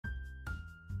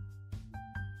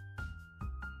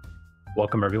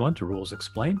Welcome everyone to Rules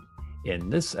Explained. In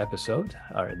this episode,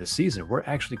 or in this season, we're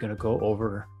actually going to go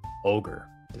over Ogre,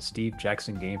 the Steve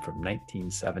Jackson game from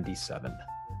 1977.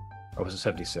 Or was it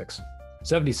 76?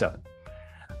 77.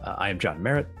 I am John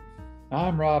Merritt.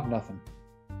 I'm Rob Nothing.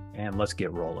 And let's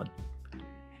get rolling.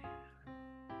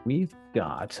 We've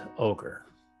got Ogre,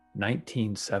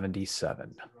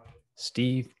 1977.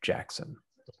 Steve Jackson,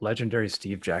 legendary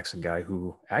Steve Jackson guy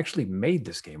who actually made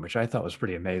this game, which I thought was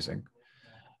pretty amazing.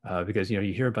 Because, you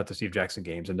hear about the Steve Jackson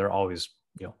games and they're always,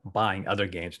 buying other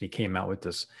games. And he came out with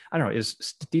this, I don't know, is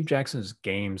Steve Jackson's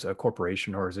games a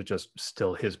corporation or is it just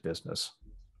still his business?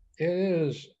 It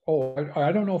is,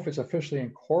 I don't know if it's officially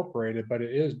incorporated, but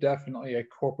it is definitely a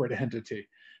corporate entity.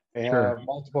 They Sure. have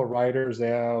multiple writers, they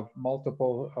have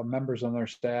multiple members on their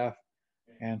staff,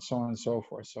 and so on and so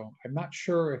forth. So I'm not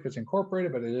sure if it's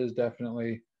incorporated, but it is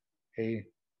definitely a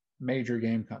major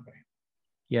game company.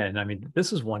 Yeah. And I mean,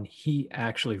 this is one he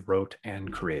actually wrote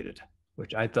and created,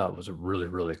 which I thought was really,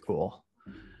 really cool.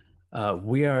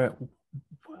 We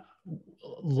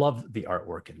love the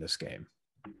artwork in this game.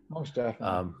 Most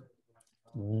definitely.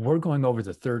 We're going over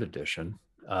the third edition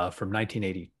from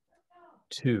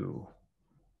 1982.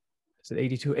 Is it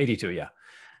 82? 82, yeah.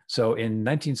 So in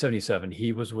 1977,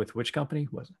 he was with which company?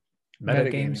 Was it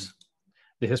Metagames?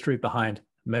 The history behind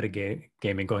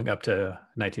metagaming going up to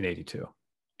 1982.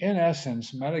 In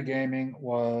essence, metagaming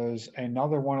was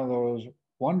another one of those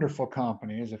wonderful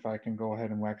companies, if I can go ahead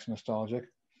and wax nostalgic,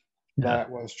 that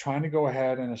was trying to go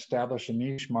ahead and establish a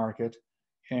niche market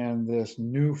in this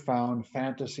newfound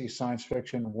fantasy, science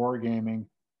fiction, wargaming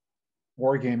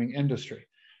industry.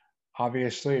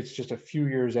 Obviously, it's just a few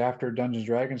years after Dungeons &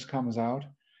 Dragons comes out,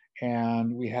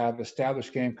 and we have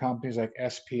established game companies like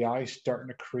SPI starting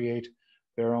to create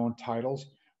their own titles.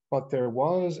 But there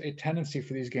was a tendency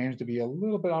for these games to be a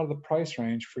little bit out of the price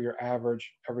range for your average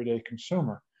everyday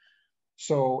consumer.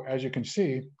 So as you can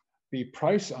see, the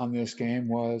price on this game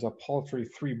was a paltry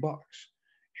 $3.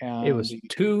 And it was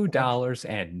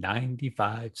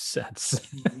 $2.95.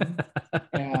 Mm-hmm.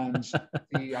 And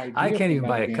the idea I can't even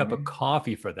buy a cup of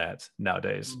coffee for that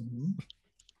nowadays. Mm-hmm.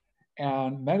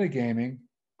 And metagaming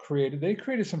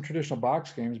created some traditional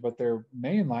box games, but their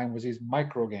main line was these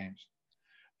micro games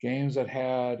that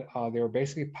had they were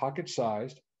basically pocket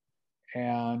sized,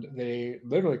 and they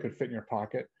literally could fit in your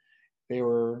pocket. They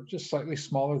were just slightly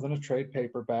smaller than a trade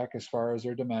paperback as far as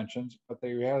their dimensions, but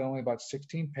they had only about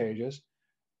 16 pages,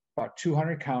 about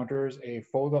 200 counters, a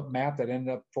fold-up map that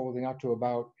ended up folding up to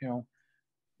about,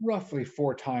 roughly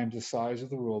 4 times the size of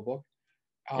the rule book.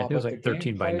 It was like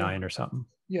 13 by 9 or something.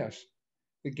 Yes.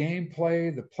 The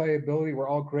gameplay, the playability were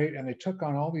all great, and they took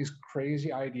on all these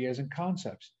crazy ideas and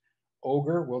concepts.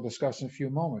 Ogre, we'll discuss in a few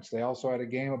moments. They also had a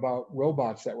game about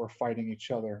robots that were fighting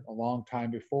each other a long time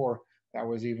before that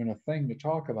was even a thing to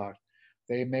talk about.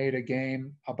 They made a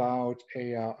game about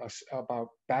about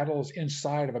battles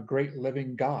inside of a great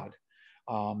living god.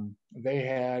 They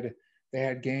had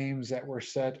games that were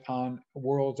set on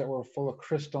worlds that were full of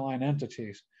crystalline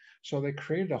entities. So they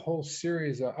created a whole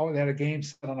series of, they had a game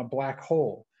set on a black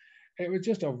hole. It was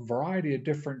just a variety of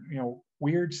different,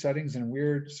 weird settings and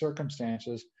weird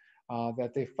circumstances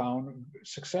that they found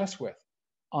success with.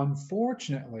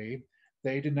 Unfortunately,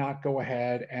 they did not go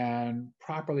ahead and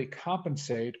properly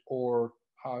compensate or,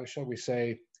 shall we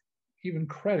say, even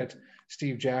credit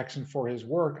Steve Jackson for his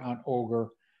work on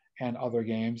Ogre and other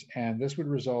games. And this would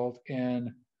result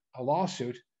in a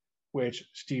lawsuit, which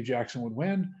Steve Jackson would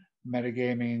win.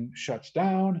 Metagaming shuts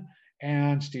down,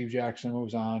 and Steve Jackson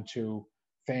moves on to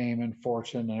fame and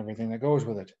fortune and everything that goes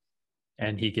with it.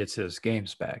 And he gets his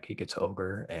games back. He gets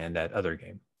Ogre and that other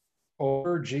game.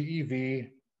 Ogre, GEV,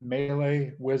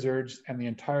 Melee, Wizards, and the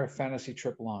entire Fantasy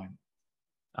Trip line.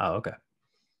 Oh, okay.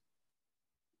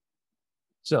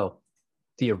 So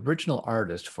the original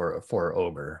artist for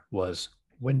Ogre was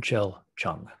Winchell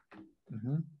Chung.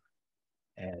 Mm-hmm.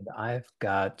 And I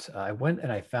went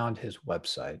and I found his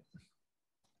website.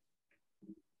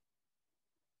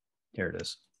 Here it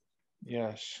is.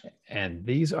 Yes. And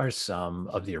these are some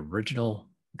of the original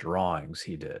drawings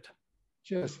he did.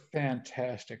 Just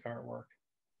fantastic artwork.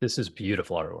 This is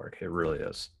beautiful artwork. It really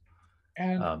is.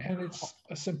 And it's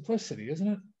a simplicity, isn't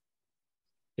it?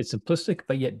 It's simplistic,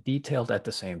 but yet detailed at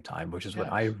the same time, which is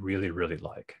what I really, really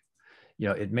like.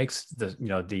 It makes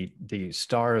the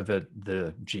star of it,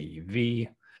 the GEV,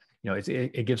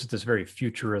 it gives it this very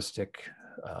futuristic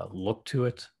look to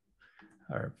it,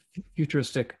 or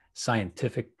futuristic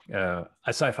scientific, a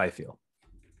sci-fi feel.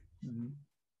 Mm-hmm.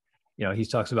 He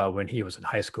talks about when he was in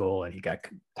high school and he got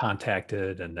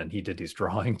contacted and then he did these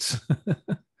drawings.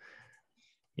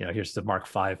 Here's the Mark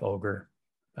V Ogre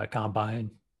combine.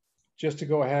 just to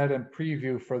go ahead and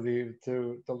preview for the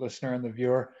listener and the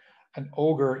viewer, an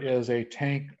ogre is a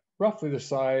tank roughly the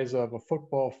size of a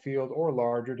football field or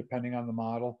larger, depending on the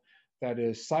model, that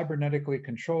is cybernetically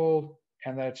controlled,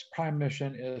 and that's prime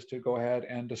mission is to go ahead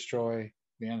and destroy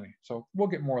the enemy. So we'll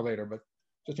get more later, but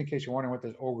just in case you're wondering what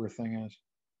this ogre thing is.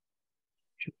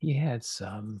 He had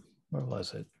some, where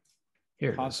was it?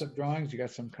 Here concept it is. Drawings. You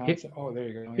got some concept. Oh, there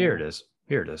you go. Here it is.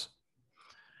 Here it is.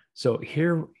 So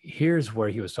here's where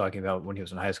he was talking about when he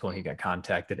was in high school and he got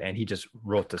contacted and he just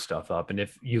wrote the stuff up. And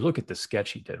if you look at the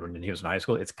sketch he did when he was in high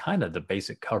school, it's kind of the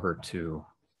basic cover to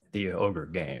the Ogre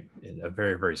game in a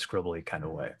very, very scribbly kind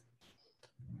of way.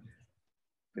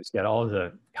 It's got all of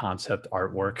the concept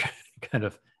artwork kind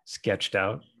of sketched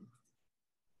out.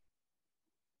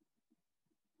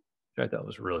 I thought that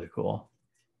was really cool.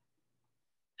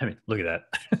 I mean, look at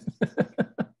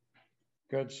that.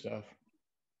 Good stuff.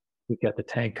 We've got the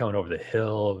tank coming over the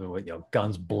hill with, you know,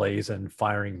 guns blazing,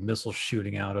 firing missiles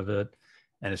shooting out of it.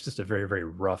 And it's just a very, very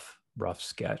rough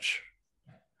sketch.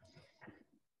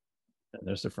 And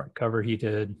there's the front cover he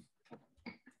did.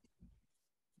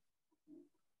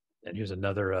 And here's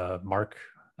another Mark,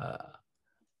 a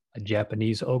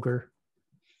Japanese ogre.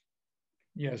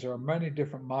 Yes, there are many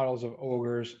different models of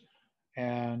ogres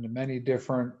and many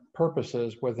different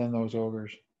purposes within those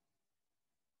ogres.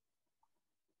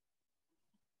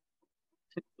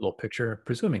 Little picture,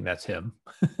 presuming that's him.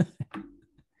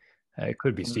 It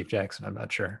could be Steve Jackson, I'm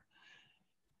not sure.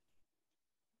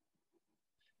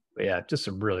 But yeah, just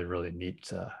some really, really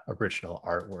neat original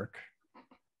artwork.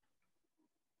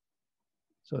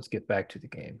 So let's get back to the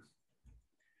game.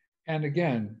 And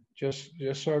again, just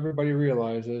so everybody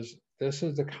realizes, this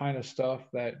is the kind of stuff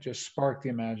that just sparked the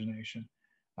imagination.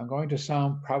 I'm going to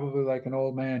sound probably like an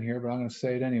old man here, but I'm going to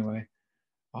say it anyway.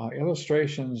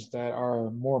 Illustrations that are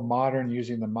more modern,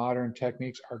 using the modern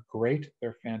techniques, are great.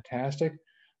 They're fantastic,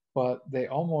 but they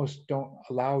almost don't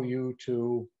allow you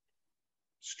to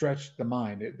stretch the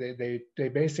mind. They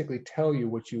basically tell you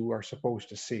what you are supposed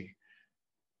to see.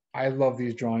 I love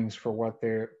these drawings for what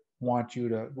they want you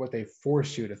to, what they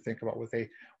force you to think about, what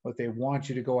they want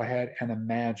you to go ahead and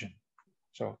imagine.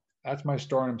 So that's my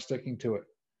story, and I'm sticking to it.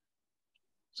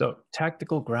 So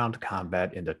tactical ground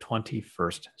combat in the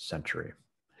 21st century.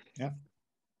 Yeah.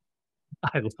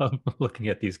 I love looking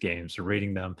at these games,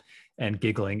 reading them and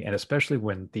giggling, and especially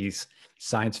when these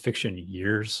science fiction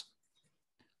years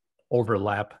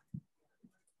overlap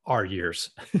our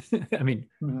years. I mean,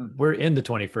 we're in the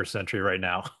 21st century right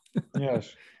now.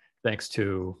 Yes. Thanks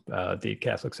to the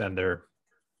Catholics and their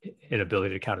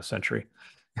inability to count a century.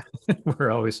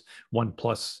 We're always one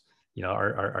plus, you know,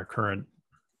 our current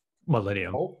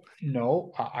millennium. Oh,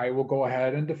 no, I will go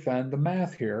ahead and defend the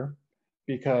math here,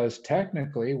 because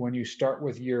technically when you start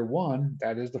with year one,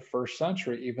 that is the first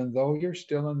century, even though you're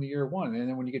still in the year one. And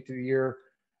then when you get to the year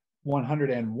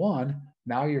 101,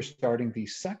 now you're starting the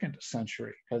second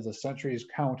century, because the centuries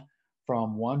count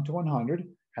from 1 to 100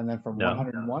 and then from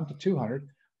 101 to 200.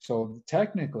 So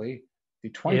technically, the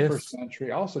 21st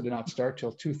century also did not start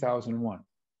till 2001.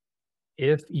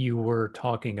 If you were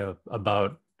talking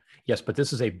about, yes, but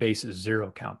this is a base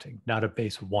zero counting, not a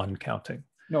base one counting.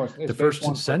 No, it's the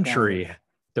first century.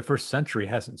 The first century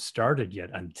hasn't started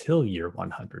yet until year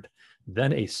 100.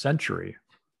 Then a century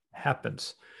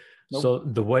happens. Nope. So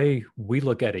the way we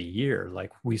look at a year,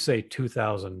 like we say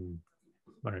 2000,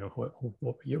 I don't know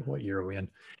what year are we in?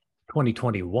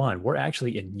 2021. We're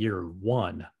actually in year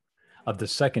one of the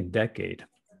second decade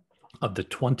of the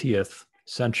 20th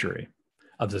century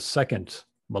of the second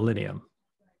millennium.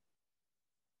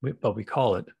 But we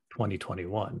call it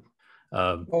 2021.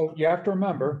 Well, you have to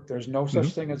remember, there's no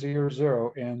such thing as a year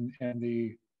zero in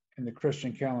the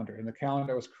Christian calendar. In the calendar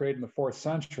that was created in the 4th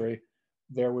century,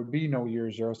 there would be no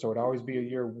year zero, so it would always be a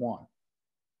year one.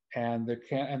 And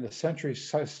the century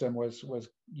system was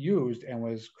used and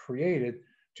was created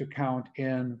to count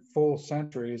in full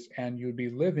centuries, and you'd be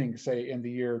living, say, in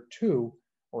the year 2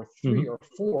 or 3 or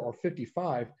 4 or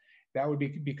 55. That would be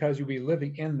because you'd be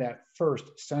living in that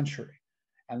first century.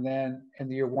 And then in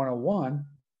the year 101,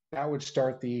 that would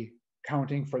start the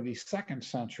counting for the second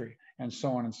century, and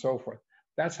so on and so forth.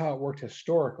 That's how it worked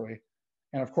historically.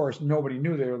 And of course, nobody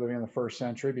knew they were living in the 1st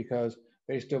century, because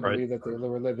they still believed that they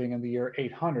were living in the year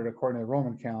 800 according to the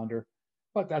Roman calendar.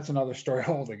 But that's another story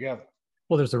altogether.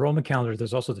 Well, there's the Roman calendar.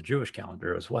 There's also the Jewish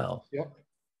calendar as well. Yep.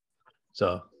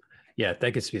 So, yeah,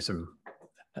 that gets to be some.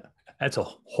 That's a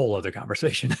whole other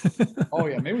conversation. Oh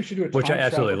yeah, maybe we should do a time which I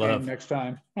absolutely love next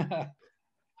time.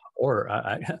 Or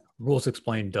Rules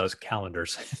Explained does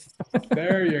calendars.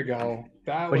 There you go.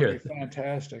 That would be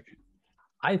fantastic.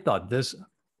 I thought this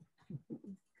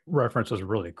reference was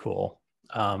really cool.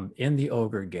 in the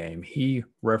Ogre game, he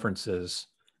references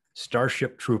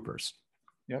Starship Troopers.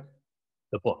 Yep.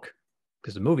 The book,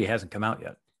 because the movie hasn't come out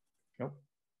yet. Yep.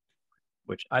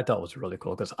 Which I thought was really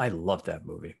cool because I love that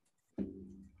movie.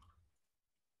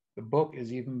 The book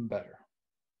is even better.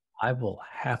 I will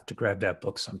have to grab that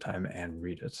book sometime and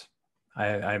read it.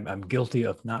 I'm guilty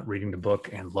of not reading the book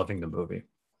and loving the movie.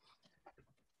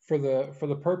 For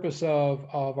the purpose of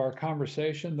our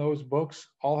conversation, those books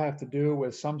all have to do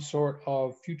with some sort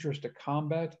of futuristic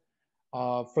combat.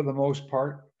 For the most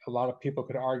part, a lot of people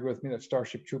could argue with me that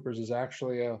Starship Troopers is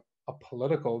actually a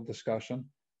political discussion,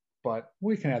 but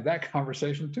we can have that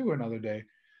conversation too another day.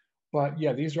 But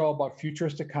yeah, these are all about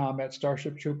futuristic combat.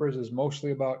 Starship Troopers is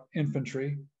mostly about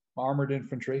infantry, armored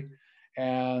infantry,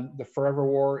 and the Forever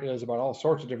War is about all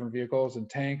sorts of different vehicles and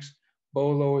tanks.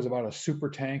 Bolo is about a super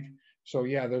tank. So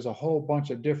yeah, there's a whole bunch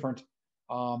of different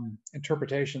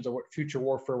interpretations of what future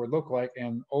warfare would look like,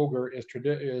 and Ogre is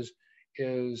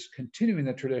continuing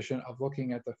the tradition of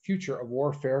looking at the future of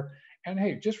warfare. And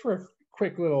hey, just for a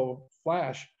quick little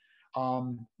flash,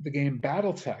 the game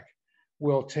BattleTech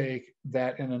will take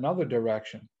that in another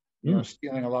direction,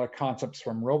 stealing a lot of concepts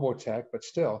from Robotech, but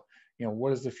still,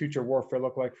 what does the future warfare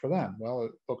look like for them? Well,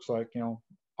 it looks like,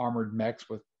 armored mechs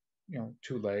with,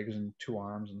 2 legs and 2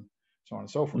 arms and so on and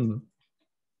so forth. Mm-hmm.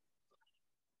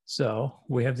 So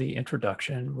we have the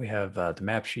introduction, we have the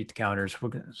map sheet counters.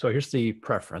 So here's the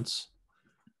preference.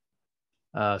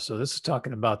 So this is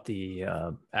talking about the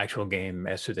actual game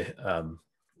as to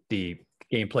the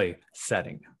gameplay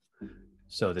setting.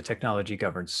 So the technology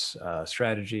governs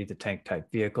strategy, the tank type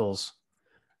vehicles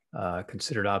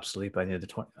considered obsolete by the end of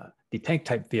the tank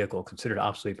type vehicle considered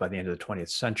obsolete by the end of the 20th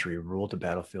century ruled the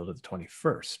battlefield of the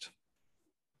 21st.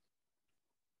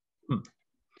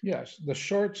 Yes, the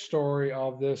short story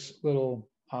of this little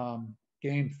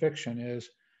game fiction is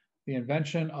the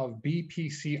invention of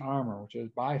BPC armor, which is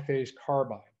biphase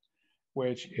carbide,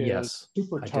 which is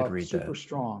super tough, super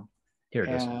strong. Here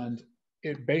it is. And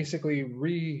it basically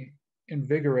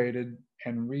reinvigorated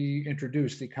and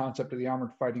reintroduced the concept of the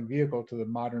armored fighting vehicle to the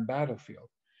modern battlefield.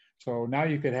 So now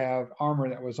you could have armor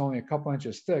that was only a couple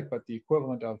inches thick, but the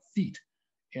equivalent of feet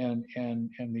in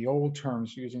the old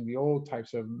terms, using the old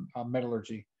types of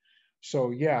metallurgy.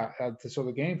 So yeah, so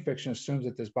the game fiction assumes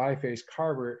that this biphase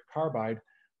carbide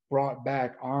brought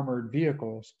back armored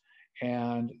vehicles,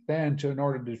 and then in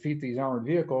order to defeat these armored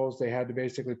vehicles, they had to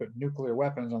basically put nuclear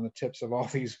weapons on the tips of all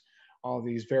these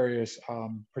various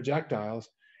projectiles.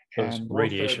 There's and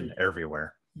radiation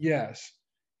everywhere. Yes,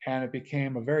 and it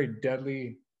became a very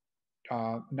deadly,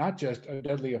 not just a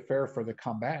deadly affair for the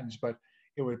combatants, but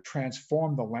it would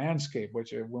transform the landscape.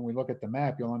 Which, when we look at the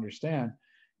map, you'll understand.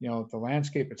 The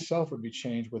landscape itself would be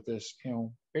changed with this,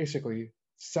 basically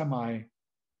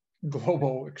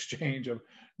semi-global exchange of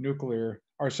nuclear,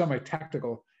 or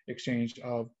semi-tactical exchange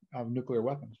of nuclear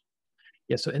weapons.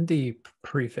 Yeah, so in the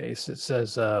preface, it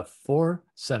says 4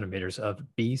 centimeters of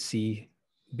BPC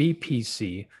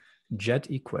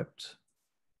jet-equipped,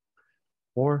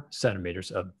 4 centimeters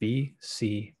of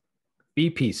BPC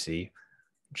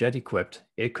jet-equipped,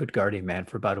 it could guard a man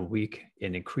for about a week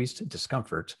in increased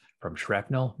discomfort from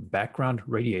shrapnel, background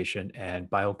radiation, and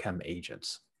biochem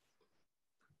agents.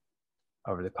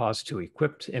 However, the cost to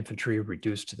equipped infantry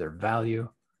reduced their value.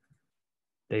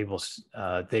 They were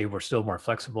still more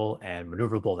flexible and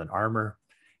maneuverable than armor,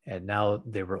 and now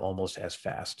they were almost as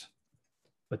fast,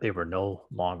 but they were no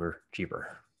longer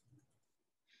cheaper.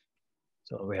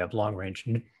 So we have long-range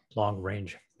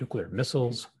nuclear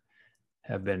missiles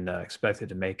have been expected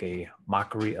to make a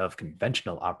mockery of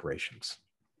conventional operations.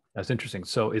 That's interesting.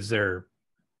 So is there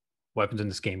weapons in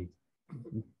this game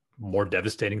more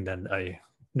devastating than a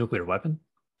nuclear weapon?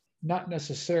 Not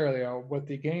necessarily. What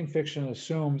the game fiction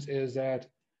assumes is that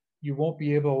you won't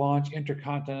be able to launch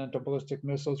intercontinental ballistic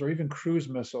missiles or even cruise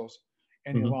missiles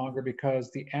any longer,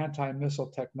 because the anti-missile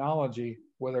technology,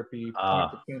 whether it be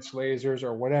point-defense lasers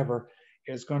or whatever,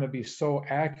 is going to be so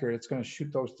accurate, it's going to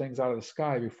shoot those things out of the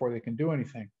sky before they can do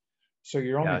anything. So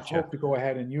your only hope to go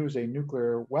ahead and use a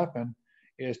nuclear weapon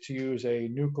is to use a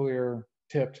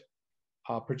nuclear-tipped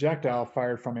projectile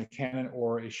fired from a cannon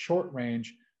or a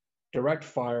short-range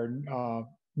direct-fired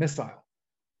missile.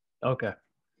 Okay.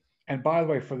 And by the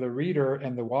way, for the reader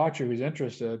and the watcher who's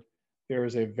interested, there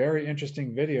is a very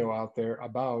interesting video out there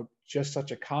about just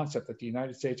such a concept that the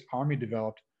United States Army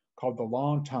developed called the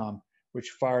Long Tom, which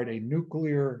fired a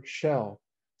nuclear shell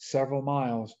several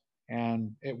miles,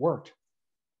 and it worked.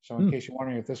 So in case you're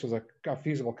wondering if this was a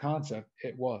feasible concept,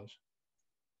 it was.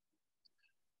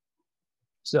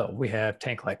 So we have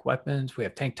tank-like weapons, we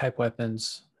have tank-type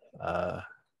weapons,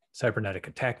 cybernetic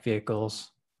attack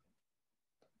vehicles.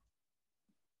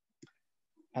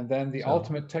 And then the So,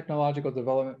 ultimate technological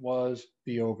development was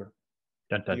the Ogre.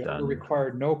 dun dun The Ogre dun.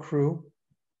 required no crew.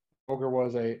 Ogre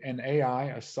was an AI,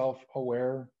 a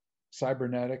self-aware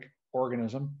cybernetic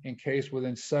organism encased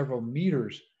within several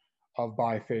meters of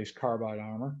biface carbide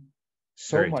armor.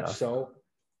 So Very much tough. so,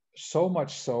 so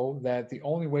much so that the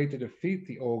only way to defeat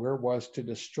the Ogre was to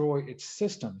destroy its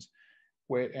systems.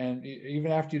 And even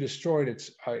after you destroyed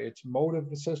its motive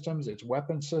systems, its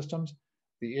weapon systems,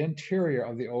 the interior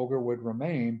of the Ogre would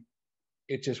remain.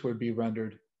 It just would be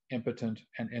rendered impotent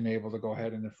and unable to go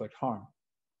ahead and inflict harm.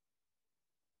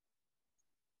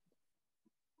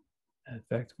 In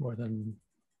fact, more than,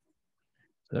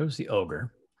 so that was the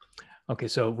Ogre. Okay,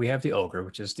 so we have the Ogre,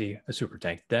 which is the super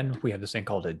tank. Then we have this thing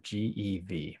called a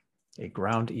GEV, a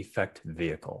ground effect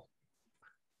vehicle.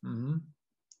 Mm-hmm.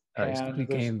 It quickly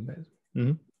came.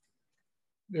 Mm-hmm.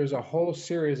 There's a whole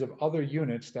series of other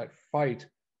units that fight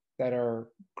that are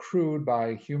crewed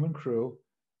by human crew.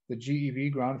 The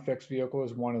GEV, ground effects vehicle,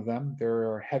 is one of them. There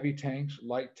are heavy tanks,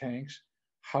 light tanks,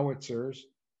 howitzers,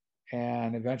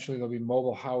 and eventually there'll be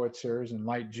mobile howitzers and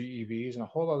light GEVs and a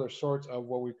whole other sorts of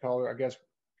what we call, I guess,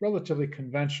 relatively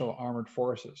conventional armored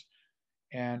forces.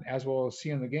 And as we'll see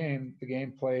in the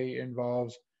gameplay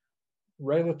involves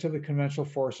relatively conventional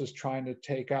forces trying to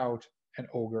take out an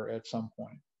ogre at some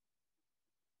point.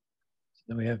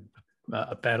 Then we have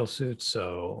a battle suit.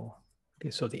 So,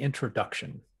 okay, so the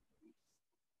introduction.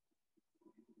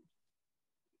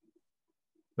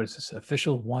 What is this?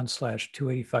 Official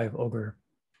 1/285 Ogre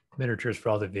miniatures for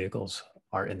all the vehicles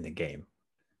are in the game.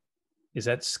 Is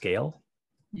that scale?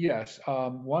 Yes,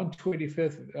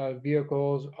 1/285th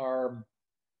vehicles are.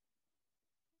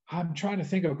 I'm trying to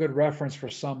think of a good reference for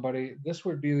somebody. This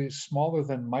would be smaller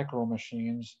than micro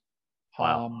machines.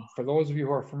 Wow. For those of you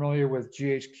who are familiar with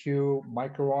GHQ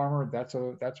micro armor, that's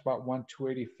about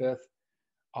 1/285th.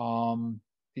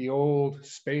 The old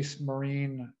Space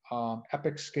Marine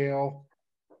epic scale,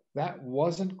 that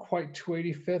wasn't quite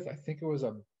 285th. I think it was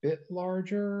a bit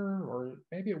larger, or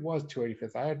maybe it was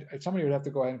 285th. Somebody would have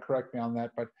to go ahead and correct me on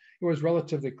that, but it was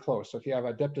relatively close. So if you have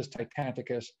Adeptus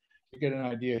Titanicus, you get an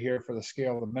idea here for the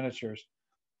scale of the miniatures.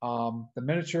 The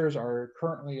miniatures are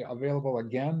currently available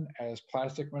again as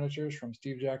plastic miniatures from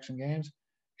Steve Jackson Games,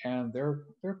 and they're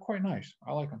quite nice.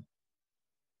 I like them.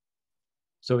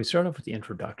 So we start off with the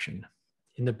introduction.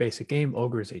 In the basic game,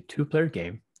 Ogre is a two-player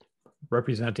game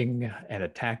representing an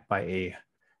attack by a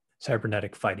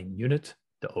cybernetic fighting unit,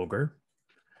 the Ogre,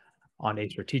 on a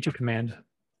strategic command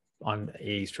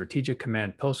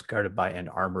post guarded by an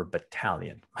armor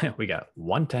battalion. We got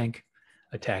one tank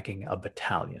attacking a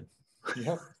battalion.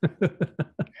 Yep.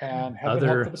 And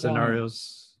other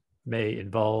scenarios may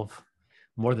involve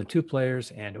more than two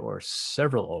players and or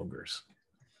several ogres.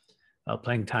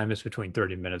 Playing time is between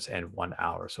 30 minutes and 1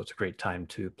 hour, so it's a great time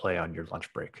to play on your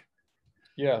lunch break.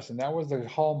 Yes, and that was the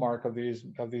hallmark of these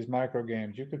micro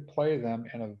games. You could play them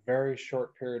in a very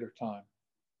short period of time.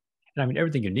 And I mean,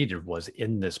 everything you needed was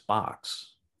in this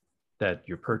box that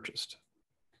you purchased.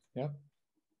 Yep.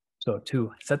 So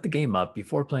to set the game up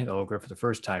before playing Ogre for the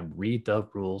first time, read the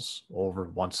rules over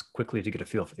once quickly to get a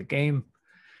feel for the game,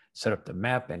 set up the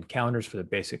map and counters for the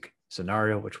basic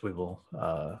scenario, which we will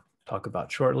talk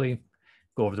about shortly,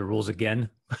 go over the rules again.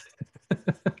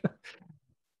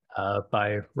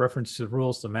 By reference to the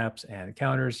rules, the maps, and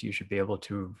counters, you should be able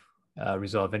to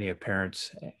resolve any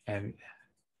apparent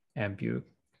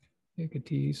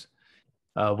ambiguities.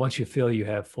 Once you feel you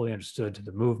have fully understood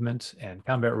the movement and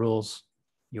combat rules,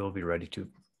 you will be ready to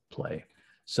play.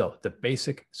 So the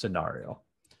basic scenario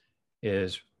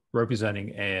is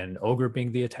representing an ogre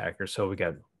being the attacker. So we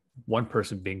got one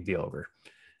person being the ogre.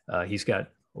 He's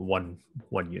got one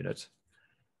unit.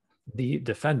 The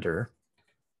defender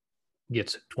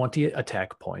gets 20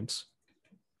 attack points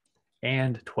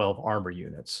and 12 armor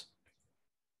units.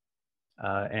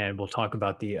 And we'll talk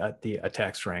about the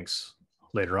attack strengths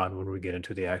later on when we get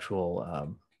into the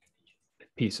actual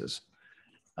pieces.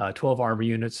 12 armor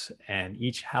units, and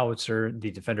each howitzer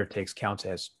the defender takes counts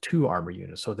as 2 armor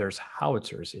units. So there's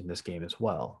howitzers in this game as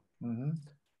well. Mm-hmm.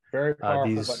 Very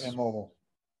powerful, but immobile.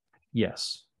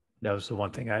 Yes, that was the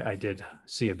one thing I did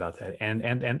see about that, and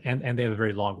they have a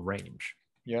very long range.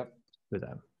 Yep. For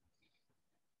them.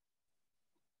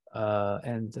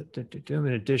 And in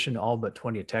addition, all but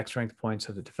 20 attack strength points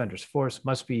of the defender's force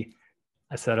must be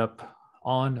set up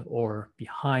on or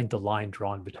behind the line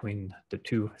drawn between the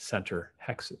 2 center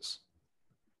hexes,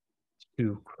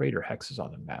 2 crater hexes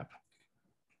on the map.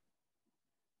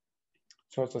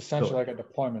 So it's essentially like a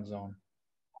deployment zone.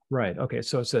 Right. Okay.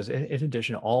 So it says, in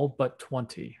addition, all but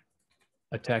 20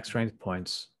 attack strength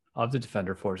points of the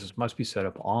defender forces must be set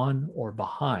up on or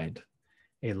behind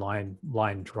a line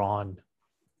drawn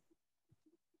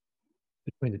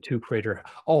between the two crater.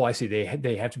 Oh, I see.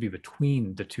 They have to be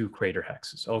between the two crater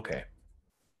hexes. Okay.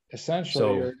 Essentially,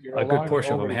 So you're a good allowing the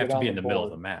portion of ogre them to have get to on be the in the middle of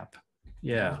board. the map.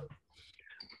 Yeah.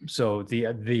 So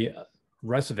the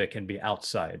rest of it can be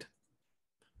outside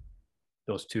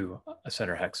those two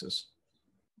center hexes.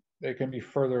 They can be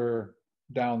further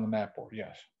down the map board.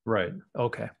 Yes. Right.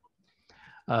 Okay.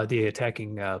 The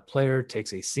attacking player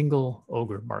takes a single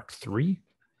Ogre Mark III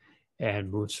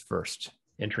and moves first,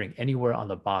 entering anywhere on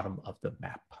the bottom of the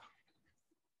map.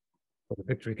 So the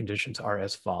victory conditions are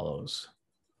as follows.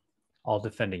 All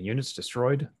defending units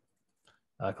destroyed,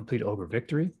 complete Ogre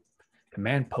victory,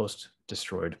 command post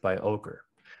destroyed by Ogre.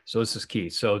 So this is key.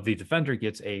 So the defender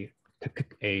gets a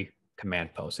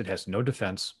command post. It has no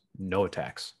defense, no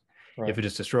attacks. Right. If it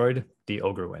is destroyed, the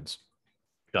Ogre wins.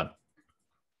 Done.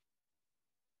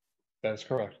 That's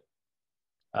correct.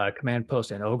 Command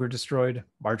post and Ogre destroyed,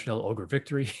 marginal Ogre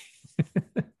victory.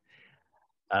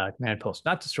 Command post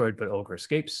not destroyed, but Ogre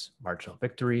escapes, marginal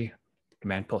victory.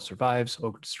 Command post survives,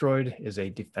 Ogre destroyed is a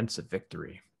defensive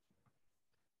victory.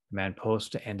 Command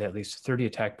post and at least 30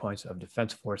 attack points of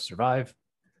defense force survive,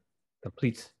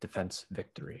 complete defense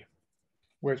victory.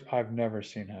 Which I've never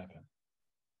seen happen.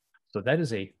 So that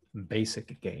is a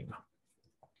basic game.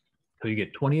 So you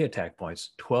get 20 attack points,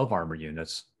 12 armor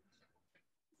units.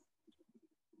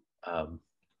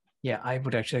 Yeah, I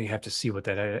would actually have to see what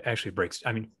that actually breaks.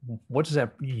 I mean, what does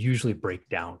that usually break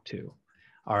down to?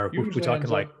 Are we talking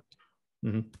like?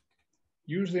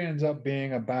 Usually ends up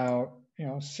being about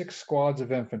 6 squads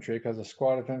of infantry, because a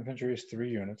squad of infantry is 3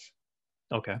 units.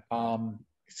 Okay.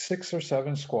 6 or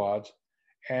 7 squads,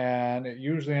 and it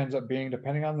usually ends up being,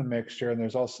 depending on the mixture, and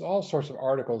there's also all sorts of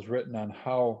articles written on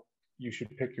how you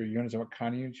should pick your units and what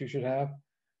kind of units you should have.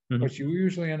 But you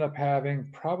usually end up having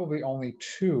probably only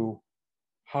 2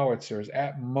 howitzers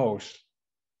at most,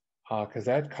 because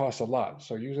that costs a lot.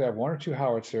 So you usually have 1 or 2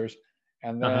 howitzers,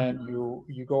 and then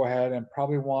you go ahead and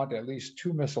probably want at least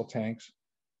 2 missile tanks,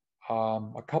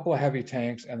 a couple of heavy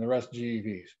tanks, and the rest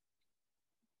GEVs.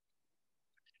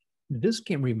 This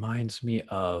game reminds me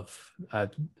of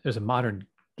there's a modern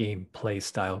game play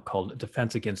style called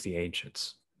Defense Against the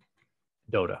Ancients,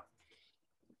 Dota.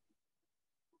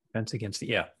 Defense Against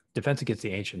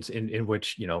the Ancients, in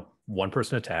which one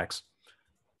person attacks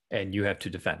and you have to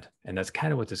defend, and that's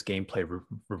kind of what this gameplay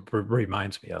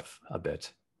reminds me of a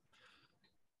bit.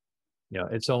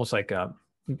 It's almost like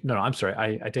no, I'm sorry,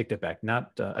 I take that back.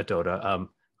 Not a Dota,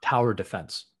 tower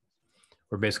defense,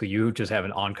 where basically you just have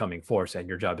an oncoming force and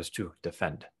your job is to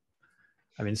defend.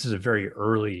 I mean, this is a very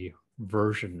early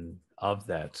version of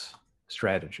that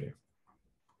strategy.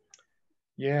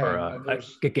 Yeah, or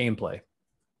gameplay.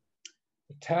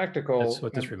 The tactical, that's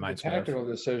what this reminds me of. Tactical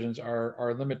decisions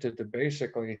are limited to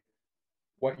basically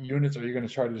what units are you going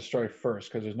to try to destroy first,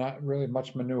 because there's not really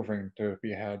much maneuvering to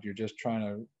be had. You're just trying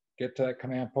to get to that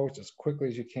command post as quickly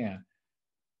as you can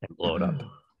and blow it up.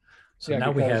 So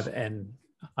now we have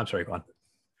I'm sorry, go on.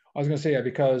 I was going to say, yeah,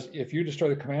 because if you destroy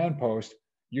the command post,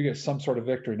 you get some sort of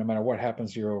victory no matter what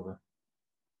happens to your Ogre.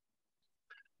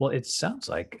 Well, it sounds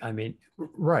like,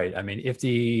 right. I mean, if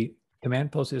the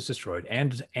command post is destroyed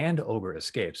and Ogre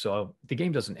escapes, so the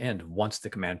game doesn't end once the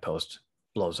command post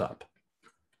blows up.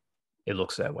 It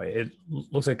looks that way. It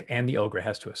looks like, and the Ogre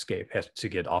has to escape, has to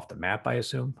get off the map, I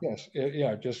assume. Yes,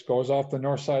 it just goes off the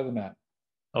north side of the map.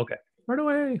 Okay, right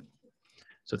away.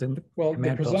 So then,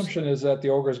 the presumption is that the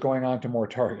Ogre is going on to more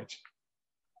targets.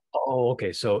 Oh,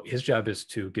 okay. So his job is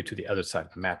to get to the other side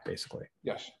of the map, basically.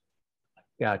 Yes.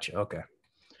 Gotcha. Okay.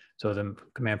 So the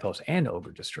command post and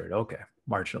Ogre destroyed. Okay,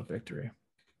 marginal victory,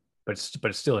 but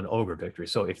it's still an Ogre victory.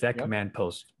 So if that command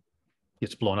post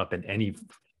gets blown up in any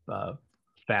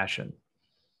fashion,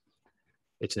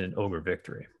 it's an Ogre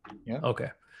victory. Yeah.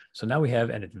 Okay. So now we have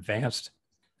an advanced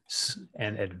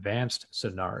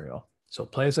scenario. So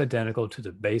play is identical to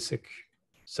the basic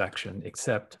section,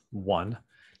 except 1,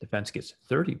 defense gets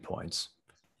 30 points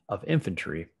of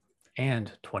infantry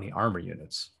and 20 armor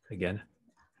units.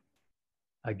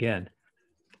 Again,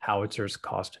 howitzers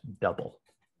cost double.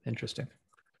 Interesting.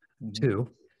 2,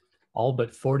 all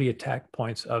but 40 attack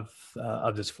points of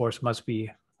this force must be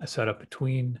set up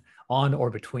on or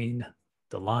between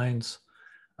the lines.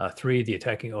 3, the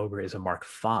attacking Ogre is a Mark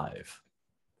 5.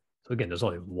 So again, there's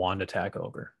only 1 attack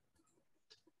Ogre.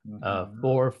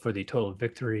 4, for the total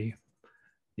victory,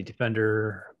 the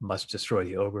defender must destroy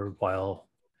the Ogre while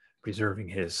preserving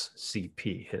his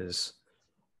CP, his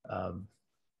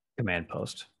command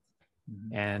post,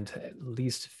 and at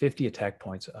least 50 attack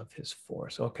points of his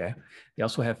force. Okay. They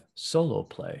also have solo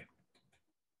play,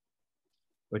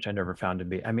 which I never found to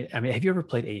be. I mean, have you ever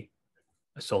played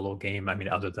a solo game? I mean,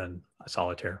 other than a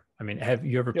solitaire. I mean, have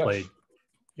you ever Yes, played?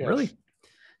 yes. Really?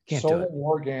 Can't do Solo it.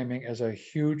 wargaming is a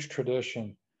huge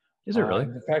tradition. Is it really?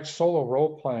 And in fact, solo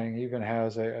role playing even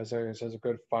has a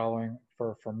good following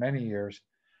for many years.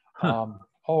 Huh.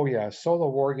 Oh yeah,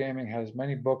 solo wargaming has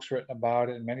many books written about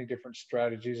it and many different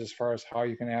strategies as far as how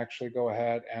you can actually go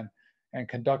ahead and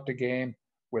conduct a game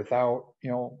without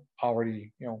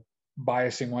already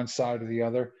biasing one side or the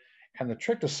other. And the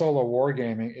trick to solo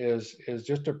wargaming is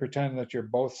just to pretend that you're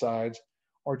both sides,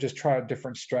 or just try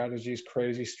different strategies,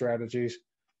 crazy strategies.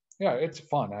 Yeah, it's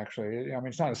fun actually. I mean,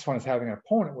 it's not as fun as having an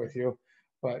opponent with you,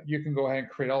 but you can go ahead and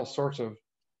create all sorts of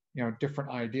different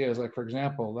ideas. Like for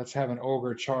example, let's have an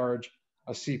ogre charge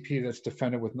a CP that's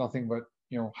defended with nothing but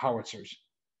howitzers,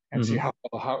 and see Hmm.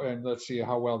 how and let's see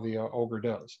how well the ogre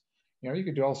does. You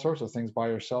could do all sorts of things by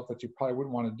yourself that you probably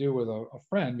wouldn't want to do with a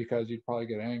friend, because you'd probably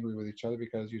get angry with each other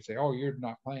because you'd say, "Oh, you're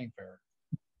not playing fair."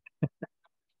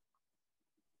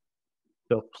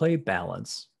 So play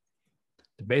balance.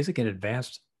 The basic and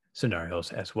advanced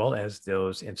scenarios, as well as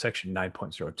those in section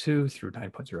 9.02 through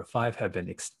 9.05, have been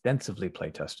extensively play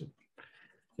tested.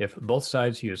 If both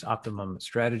sides use optimum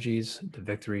strategies, the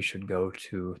victory should go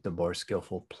to the more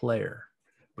skillful player,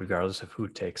 regardless of who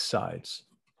takes sides.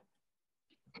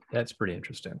 That's pretty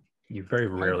interesting. You very I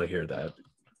rarely hear that.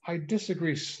 I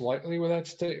disagree slightly with that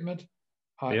statement.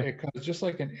 Yeah. Because just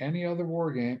like in any other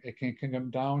war game, it can come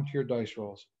down to your dice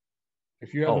rolls.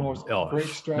 If you have the Oh, most oh, great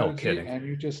no strategy kidding. and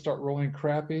you just start rolling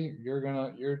crappy,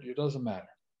 it doesn't matter.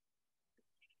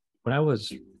 When I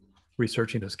was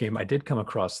researching this game, I did come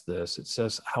across this. It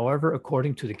says, however,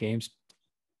 according to the game's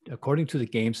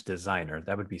designer,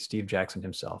 that would be Steve Jackson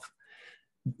himself,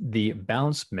 the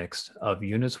balance mix of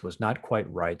units was not quite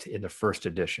right in the first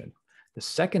edition. The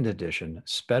second edition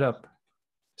sped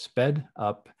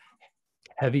up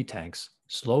heavy tanks,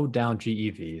 slowed down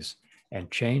GEVs, and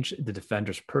changed the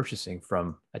defender's purchasing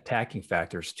from attacking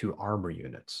factors to armor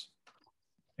units.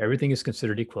 Everything is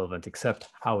considered equivalent except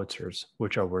howitzers,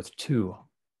 which are worth 2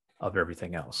 of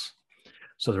everything else.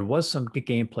 So there was some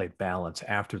gameplay balance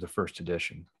after the first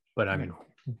edition, but I mean,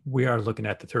 we are looking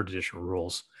at the third edition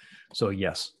rules. So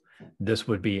yes, this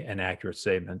would be an accurate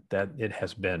statement that it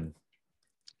has been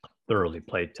thoroughly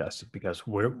play tested, because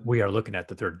we are looking at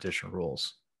the third edition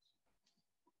rules.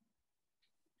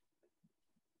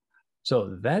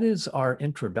 So that is our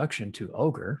introduction to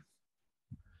Ogre.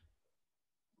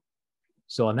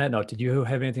 So on that note, did you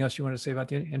have anything else you want to say about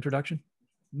the introduction?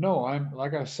 No, I'm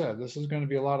like I said, this is going to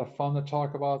be a lot of fun to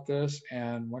talk about this.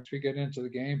 And once we get into the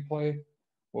gameplay,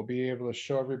 we'll be able to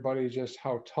show everybody just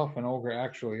how tough an ogre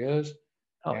actually is,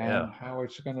 Oh and yeah. how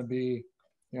it's going to be,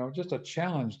 just a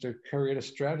challenge to create a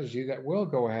strategy that will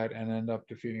go ahead and end up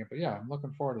defeating it. But yeah, I'm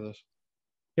looking forward to this.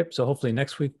 Yep. So hopefully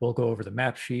next week we'll go over the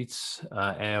map sheets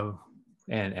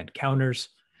and counters.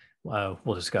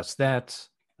 We'll discuss that.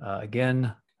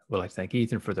 Again, we'd like to thank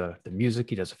Ethan for the music.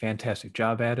 He does a fantastic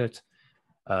job at it.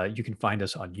 You can find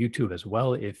us on YouTube as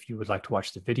well if you would like to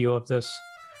watch the video of this.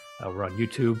 We're on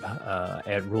YouTube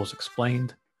at Rules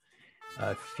Explained.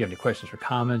 If you have any questions or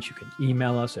comments, you can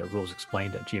email us at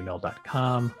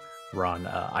rulesexplained@gmail.com. We're on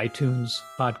iTunes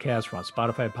podcast. We're on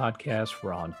Spotify podcast.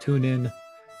 We're on TuneIn.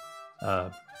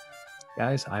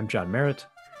 Guys, I'm John Merritt.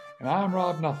 And I'm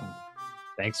Rob Nothing.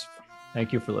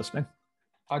 Thank you for listening.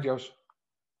 Adios.